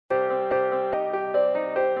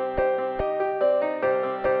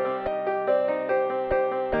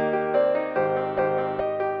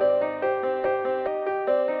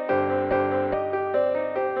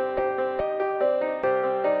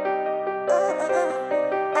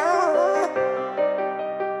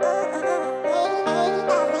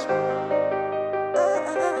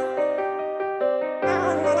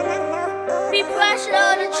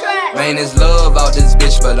Man, it's love out this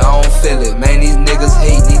bitch, but I don't feel it. Man, these niggas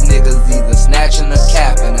hate, these niggas either snatching or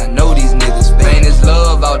capping. I know these niggas fake. Man, it's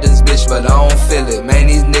love out this bitch, but I don't feel it. Man,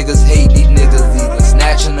 these niggas hate, these niggas either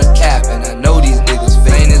snatching or capping. I know these niggas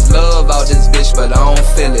fake. Man, it's love out this bitch, but I don't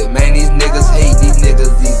feel it. Man, these niggas hate, these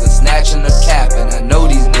niggas either snatching or capping. I know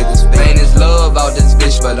these niggas fake. Man, it's love out this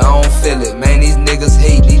bitch, but I don't feel it. Man, these niggas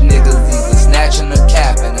hate, these niggas either snatching or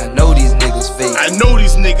capping. I know these niggas fake. I know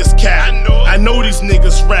these niggas cap. I know these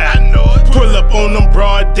niggas rap. Pull up on them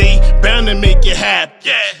broad day, bound to make it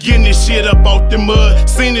happen. Getting this shit up out the mud,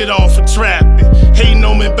 seen it all for trapping. Hating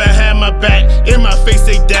on me behind my back, in my face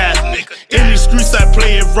they dapping. In the streets I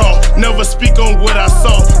play it raw, never speak on what I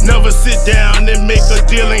saw. Never sit down and make a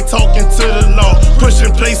deal, ain't talking to the law.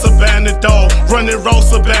 Pushing place up behind the dog, running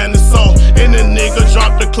routes up behind the saw. And the nigga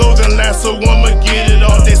drop the clothing line, so I'ma get it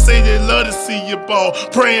off. They say they love to see you ball,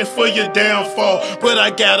 praying for your downfall. But I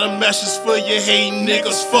got a message for you hating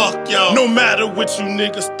niggas, fuck y'all. No matter what you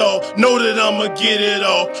niggas thought, know that I'ma get it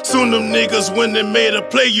all. Soon them niggas, when they made a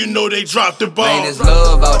play, you know they dropped the ball. Man, it's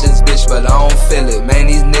love out this bitch, but I don't feel it. Man,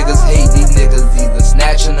 these niggas hate, these niggas either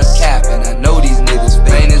snatching or capping. I know these niggas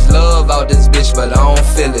fake. Man, it's love out this bitch, but I don't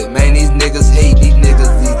feel it. Man, these niggas hate, these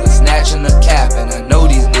niggas either snatching or capping. I know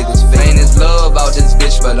these niggas fake. Man, it's love out this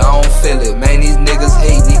bitch, but I don't feel it. Man, these niggas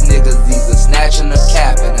hate, these niggas either snatching or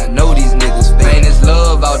capping. I know these niggas fake. Man, it's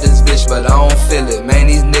love out this bitch, but I don't feel it. Man,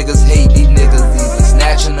 these niggas hate, these niggas either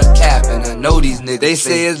snatching or capping. I know these niggas. They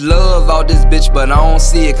say it's love out this bitch, but I don't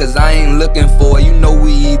see it, cause I ain't looking for it. You know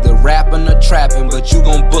we either rapping or trapping, but you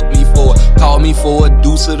gon' book me for it. Call me for a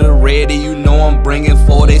deuce of the ready, you know I'm bringing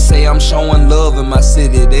for. They say I'm showing love in my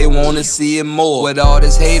city, they wanna see it more. With all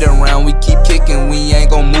this hate around, we keep kicking, we ain't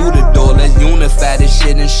gon' move the door. Let's unify this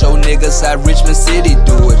shit and show niggas how Richmond City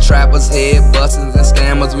do it. Trappers, head busters, and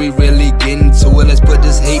scammers, we really getting to it. Let's put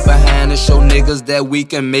this hate behind and show niggas that we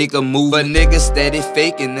can make a move. But niggas steady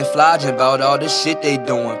faking and flogging about all the shit they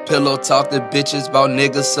doing. Pillow talk to bitches about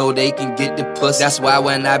niggas so they can get the puss. That's why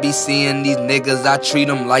when I be seeing these niggas, I treat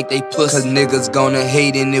them like they puss. Cause niggas gonna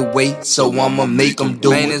hate anyway, so I'ma make them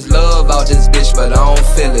do it. Man, it's love out this bitch, but I don't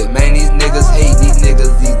feel it. Man, these niggas hate, these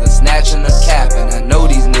niggas either snatching or capping. I know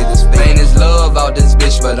these niggas fake. Man, it's love out this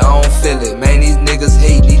bitch, but I don't feel it. Man, these niggas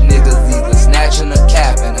hate, these niggas either snatching or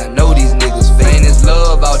capping. I know these niggas fake. Man, it's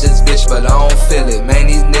love out this bitch, but I don't feel it. Man,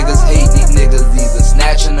 these niggas hate, these niggas either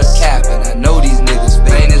snatching or capping. I know these niggas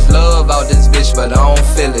fake. Man, it's love out this bitch, but I don't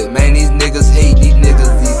feel it. Man,